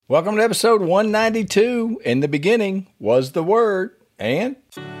Welcome to episode 192. In the beginning was the Word, and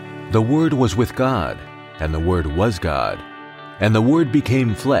the Word was with God, and the Word was God, and the Word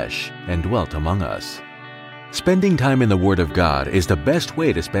became flesh and dwelt among us. Spending time in the Word of God is the best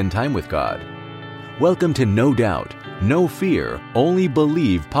way to spend time with God. Welcome to No Doubt, No Fear, Only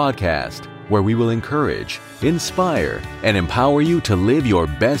Believe podcast, where we will encourage, inspire, and empower you to live your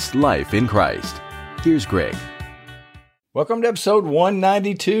best life in Christ. Here's Greg. welcome to episode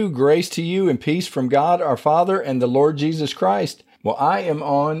 192. Grace to you and peace from God our Father and the Lord Jesus Christ. Well, I am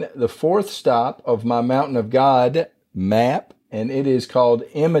on the fourth stop of my Mountain of God map, and it is called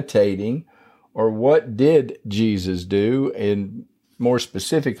Imitating, or What Did Jesus Do, and more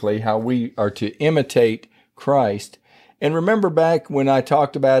specifically, how we are to imitate Christ. And remember back when I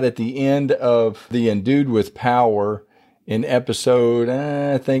talked about at the end of the Endued with Power in episode,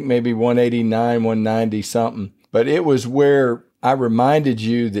 I think maybe 189, 190 something, but it was where I reminded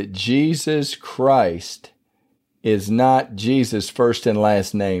you that Jesus Christ is not Jesus' first and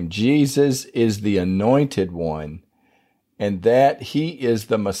last name. Jesus is the Anointed One, and that He is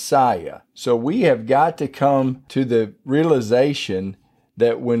the Messiah. So we have got to come to the realization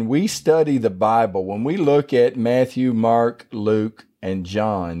that when we study the Bible, when we look at Matthew, Mark, Luke, and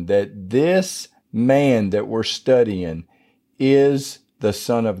John, that this man that we're studying is the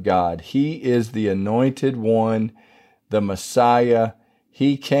Son of God. He is the Anointed One, the Messiah.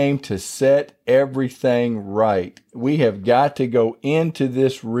 He came to set everything right. We have got to go into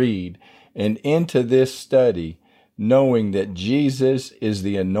this read and into this study knowing that Jesus is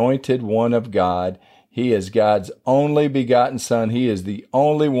the Anointed One of God. He is God's only begotten Son. He is the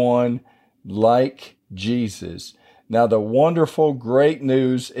only one like Jesus. Now, the wonderful, great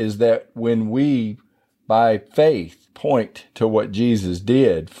news is that when we, by faith, point to what Jesus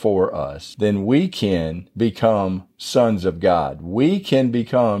did for us, then we can become sons of God. We can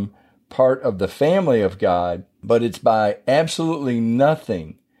become part of the family of God, but it's by absolutely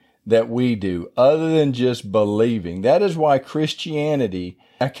nothing that we do other than just believing. That is why Christianity,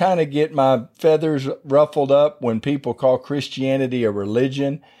 I kind of get my feathers ruffled up when people call Christianity a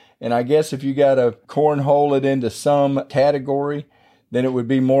religion. And I guess if you got to cornhole it into some category, then it would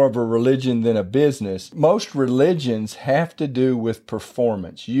be more of a religion than a business. Most religions have to do with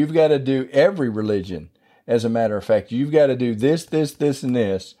performance. You've got to do, every religion, as a matter of fact, you've got to do this, and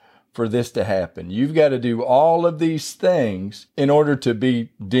this for this to happen. You've got to do all of these things in order to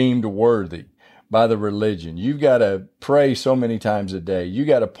be deemed worthy by the religion. You've got to pray so many times a day. You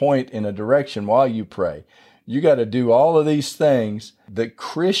got to point in a direction while you pray. You got to do all of these things. The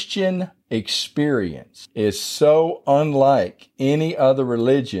Christian experience is so unlike any other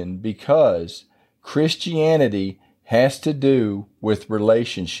religion because Christianity has to do with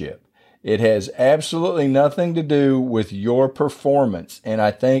relationship. It has absolutely nothing to do with your performance. And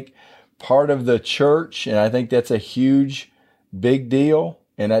I think part of the church, and I think that's a huge, big deal,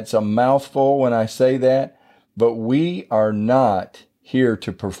 and that's a mouthful when I say that, but we are not here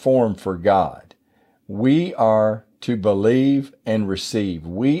to perform for God. We are to believe and receive.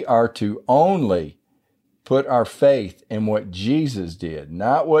 We are to only put our faith in what Jesus did,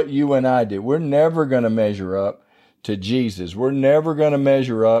 not what you and I did. We're never going to measure up to Jesus. We're never going to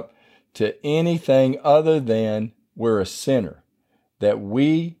measure up to anything other than we're a sinner, that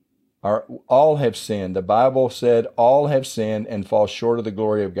we are all have sinned. The Bible said all have sinned and fall short of the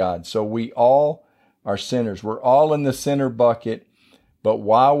glory of God. So we all are sinners. We're all in the sinner bucket, but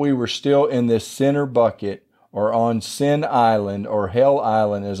while we were still in this sinner bucket, or on Sin Island, or Hell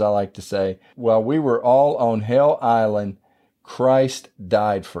Island, as I like to say, while we were all on Hell Island, Christ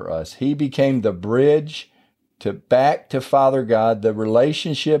died for us. He became the bridge back to Father God, the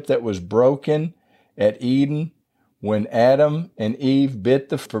relationship that was broken at Eden when Adam and Eve bit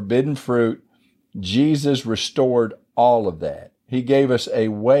the forbidden fruit. Jesus restored all of that. He gave us a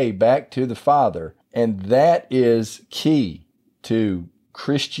way back to the Father, and that is key to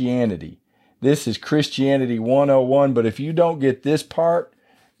Christianity. This is Christianity 101, but if you don't get this part,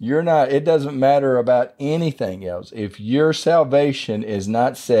 it doesn't matter about anything else. If your salvation is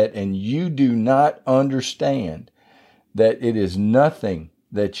not set and you do not understand that it is nothing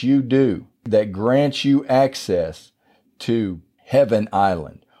that you do that grants you access to Heaven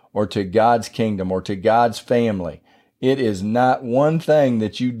Island or to God's kingdom or to God's family, it is not one thing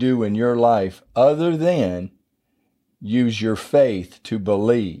that you do in your life other than use your faith to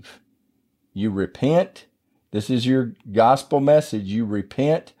believe. You repent. This is your gospel message. You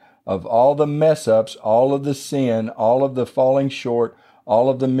repent of all the mess ups, all of the sin, all of the falling short, all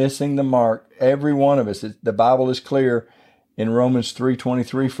of the missing the mark. Every one of us. The Bible is clear in Romans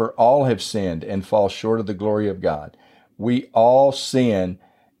 3:23, for all have sinned and fall short of the glory of God. We all sin,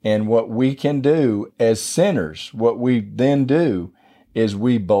 And what we can do as sinners, what we then do is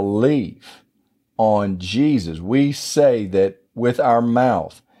we believe on Jesus. We say that with our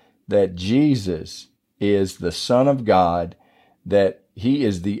mouth that Jesus is the Son of God, that he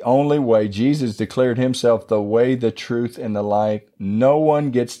is the only way. Jesus declared himself the way, the truth, and the life. No one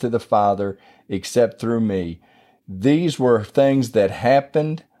gets to the Father except through me. These were things that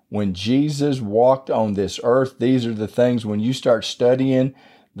happened when Jesus walked on this earth. These are the things when you start studying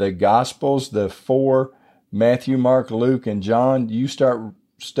the Gospels, the four, Matthew, Mark, Luke, and John, you start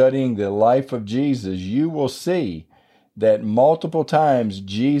studying the life of Jesus, you will see that multiple times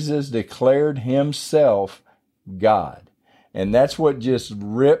Jesus declared himself God. And that's what just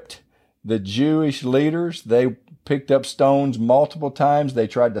ripped the Jewish leaders. They picked up stones multiple times. They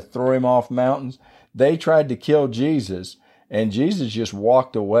tried to throw him off mountains. They tried to kill Jesus, and Jesus just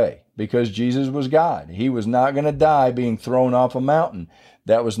walked away because Jesus was God. He was not going to die being thrown off a mountain.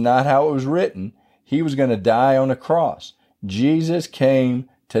 That was not how it was written. He was going to die on a cross. Jesus came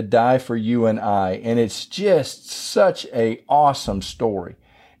to die for you and I, and it's just such an awesome story.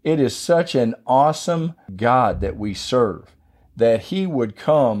 It is such an awesome God that we serve, that he would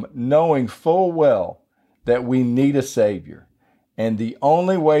come knowing full well that we need a Savior. And the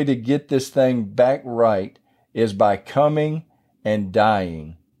only way to get this thing back right is by coming and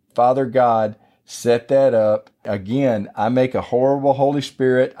dying. Father God set that up. Again, I make a horrible Holy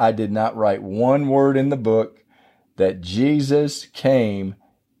Spirit. I did not write one word in the book that Jesus came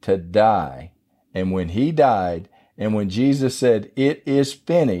to die. And when he died, and when Jesus said, "It is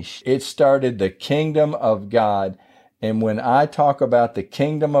finished," it started the kingdom of God. And when I talk about the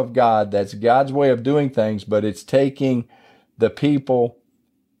kingdom of God, that's God's way of doing things, but it's taking the people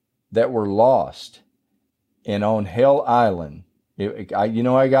that were lost and on Hell Island.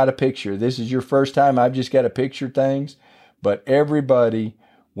 I got a picture. This is your first time. I've just got to picture things. But everybody,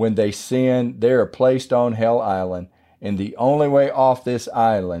 when they sin, they are placed on Hell Island. And the only way off this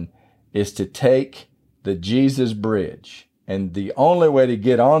island is to take the Jesus Bridge. And the only way to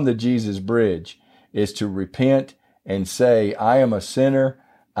get on the Jesus Bridge is to repent and say, I am a sinner.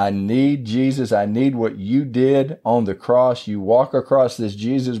 I need Jesus. I need what you did on the cross. You walk across this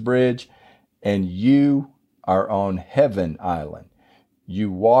Jesus Bridge and you are on Heaven Island.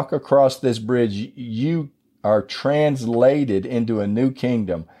 You walk across this bridge. You are translated into a new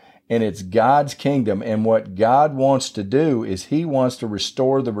kingdom, and it's God's kingdom. And what God wants to do is he wants to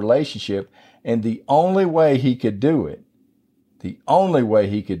restore the relationship. And the only way he could do it,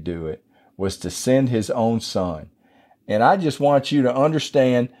 was to send his own son. And I just want you to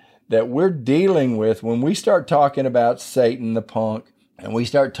understand that we're dealing with, when we start talking about Satan the punk, and we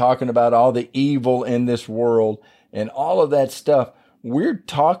start talking about all the evil in this world and all of that stuff, we're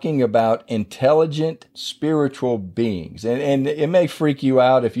talking about intelligent spiritual beings. And it may freak you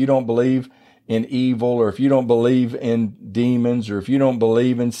out if you don't believe in evil, or if you don't believe in demons, or if you don't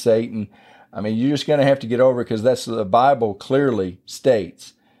believe in Satan. I mean, you're just going to have to get over it, because that's the Bible clearly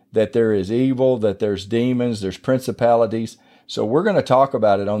states that there is evil, that there's demons, there's principalities. So we're going to talk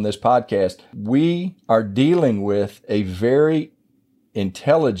about it on this podcast. We are dealing with a very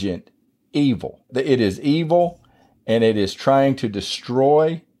intelligent evil. It is evil, and it is trying to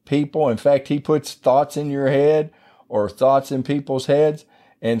destroy people. In fact, he puts thoughts in your head or thoughts in people's heads.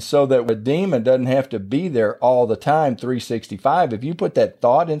 And so that a demon doesn't have to be there all the time, 365. If you put that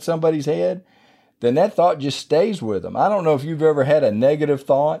thought in somebody's head, then that thought just stays with them. I don't know if you've ever had a negative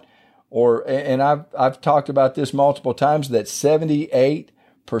thought, and I've talked about this multiple times, that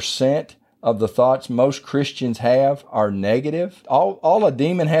 78% of the thoughts most Christians have are negative. All a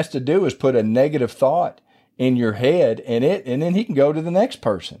demon has to do is put a negative thought in your head, and then he can go to the next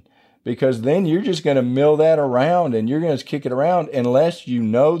person, because then you're just going to mill that around, and you're going to kick it around unless you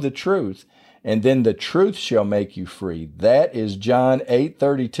know the truth, and then the truth shall make you free. That is John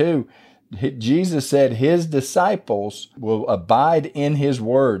 8:32. Jesus said his disciples will abide in his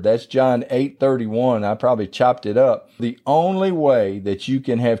word. That's John 8:31. I probably chopped it up. The only way that you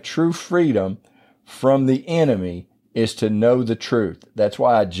can have true freedom from the enemy is to know the truth. That's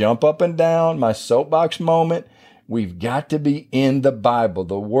why I jump up and down, my soapbox moment. We've got to be in the Bible.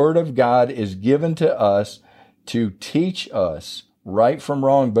 The Word of God is given to us to teach us right from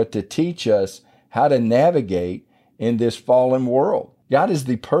wrong, but to teach us how to navigate in this fallen world. God is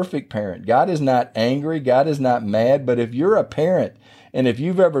the perfect parent. God is not angry. God is not mad. But if you're a parent, and if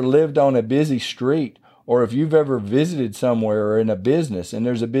you've ever lived on a busy street, or if you've ever visited somewhere or in a business and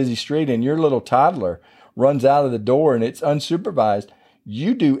there's a busy street and your little toddler runs out of the door and it's unsupervised,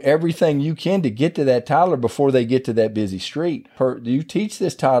 you do everything you can to get to that toddler before they get to that busy street. You teach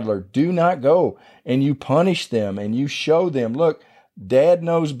this toddler, do not go, and you punish them and you show them, look, Dad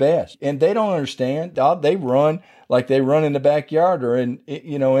knows best. And they don't understand. They run like they run in the backyard or in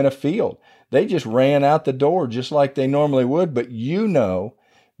a field. They just ran out the door just like they normally would. But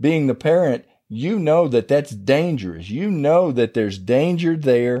being the parent, that that's dangerous. That there's danger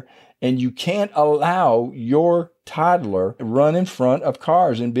there, and you can't allow your toddler to run in front of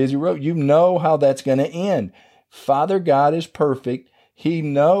cars in busy road. You know how that's going to end. Father God is perfect. He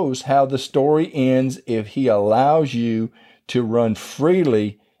knows how the story ends if he allows you to run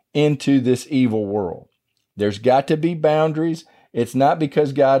freely into this evil world. There's got to be boundaries. It's not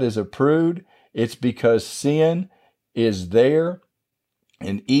because God is a prude. It's because sin is there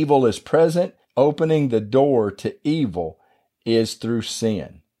and evil is present. Opening the door to evil is through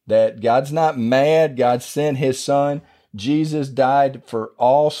sin. That God's not mad. God sent his son. Jesus died for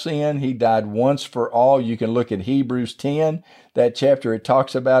all sin. He died once for all. You can look at Hebrews 10, that chapter. It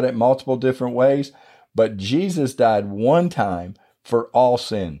talks about it multiple different ways. But Jesus died one time for all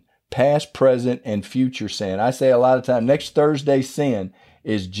sin, past, present, and future sin. I say a lot of time, next Thursday's sin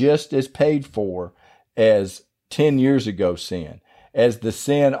is just as paid for as 10 years ago sin. As the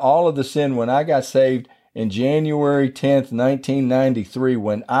sin, all of the sin when I got saved in January 10th, 1993,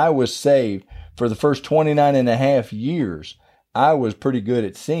 when I was saved for the first 29 and a half years, I was pretty good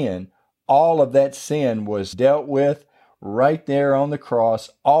at sin. All of that sin was dealt with right there on the cross,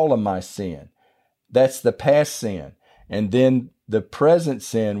 all of my sin. That's the past sin. And then the present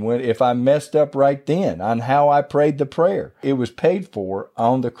sin, if I messed up right then on how I prayed the prayer, it was paid for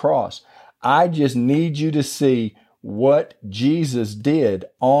on the cross. I just need you to see what Jesus did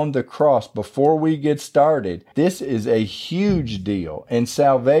on the cross before we get started. This is a huge deal, and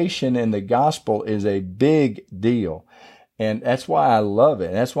salvation in the gospel is a big deal. And that's why I love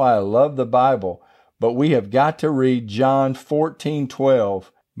it. That's why I love the Bible. But we have got to read John 14:12.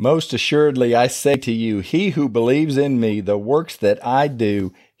 Most assuredly, I say to you, he who believes in me, the works that I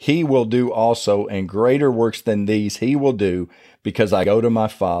do, he will do also, and greater works than these he will do, because I go to my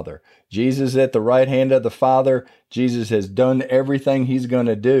Father. Jesus is at the right hand of the Father. Jesus has done everything he's going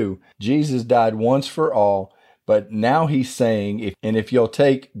to do. Jesus died once for all, but now he's saying, if you'll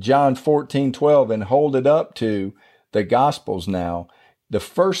take John 14:12 and hold it up to the Gospels now, the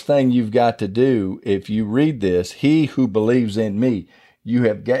first thing you've got to do, if you read this, he who believes in me,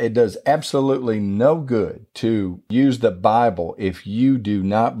 it does absolutely no good to use the Bible if you do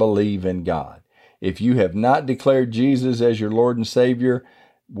not believe in God. If you have not declared Jesus as your Lord and Savior,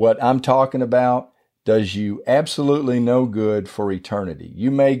 what I'm talking about does you absolutely no good for eternity. You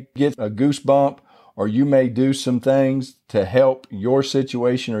may get a goosebump, or you may do some things to help your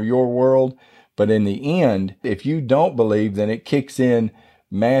situation or your world, but in the end, if you don't believe, then it kicks in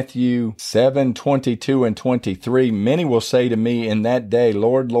Matthew 7:22 and 23. Many will say to me in that day,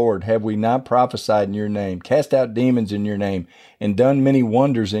 Lord, Lord, have we not prophesied in your name, cast out demons in your name, and done many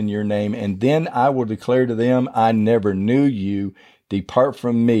wonders in your name? And then I will declare to them, I never knew you. Depart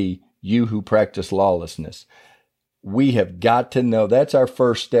from me, you who practice lawlessness. We have got to know. That's our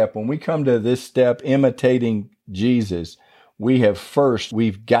first step. When we come to this step, imitating Jesus,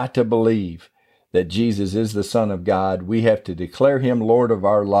 we've got to believe that Jesus is the Son of God. We have to declare him Lord of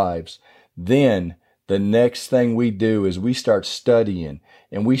our lives. Then the next thing we do is we start studying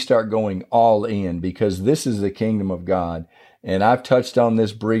and we start going all in, because this is the kingdom of God. And I've touched on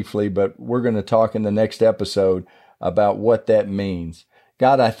this briefly, but we're going to talk in the next episode about what that means.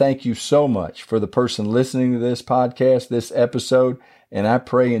 God, I thank you so much for the person listening to this podcast, this episode, and I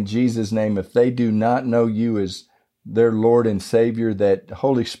pray in Jesus' name, if they do not know you as their Lord and Savior, that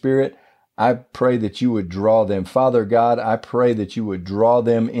Holy Spirit, I pray that you would draw them. Father God, I pray that you would draw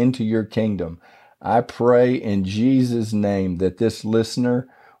them into your kingdom. I pray in Jesus' name that this listener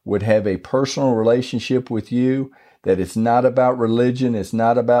would have a personal relationship with you, that it's not about religion, it's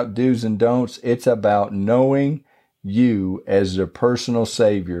not about do's and don'ts, it's about knowing you as their personal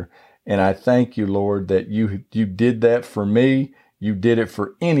Savior. And I thank you, Lord, that you did that for me. You did it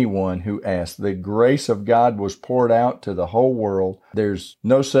for anyone who asked. The grace of God was poured out to the whole world. There's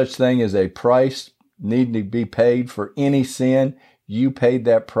no such thing as a price needing to be paid for any sin. You paid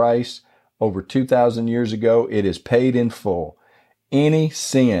that price over 2,000 years ago. It is paid in full. Any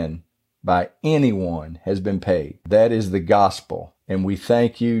sin by anyone has been paid. That is the gospel. And we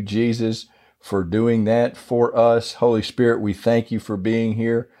thank you, Jesus, for doing that for us. Holy Spirit, we thank you for being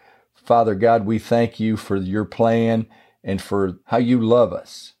here. Father God, we thank you for your plan and for how you love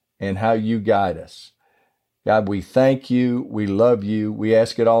us and how you guide us. God, we thank you. We love you. We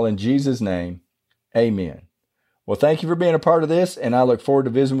ask it all in Jesus' name. Amen. Well, thank you for being a part of this, and I look forward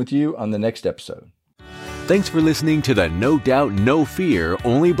to visiting with you on the next episode. Thanks for listening to the No Doubt, No Fear,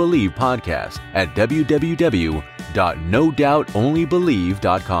 Only Believe podcast at www.nodoubt.no.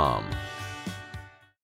 www.nodoubtonlybelieve.com.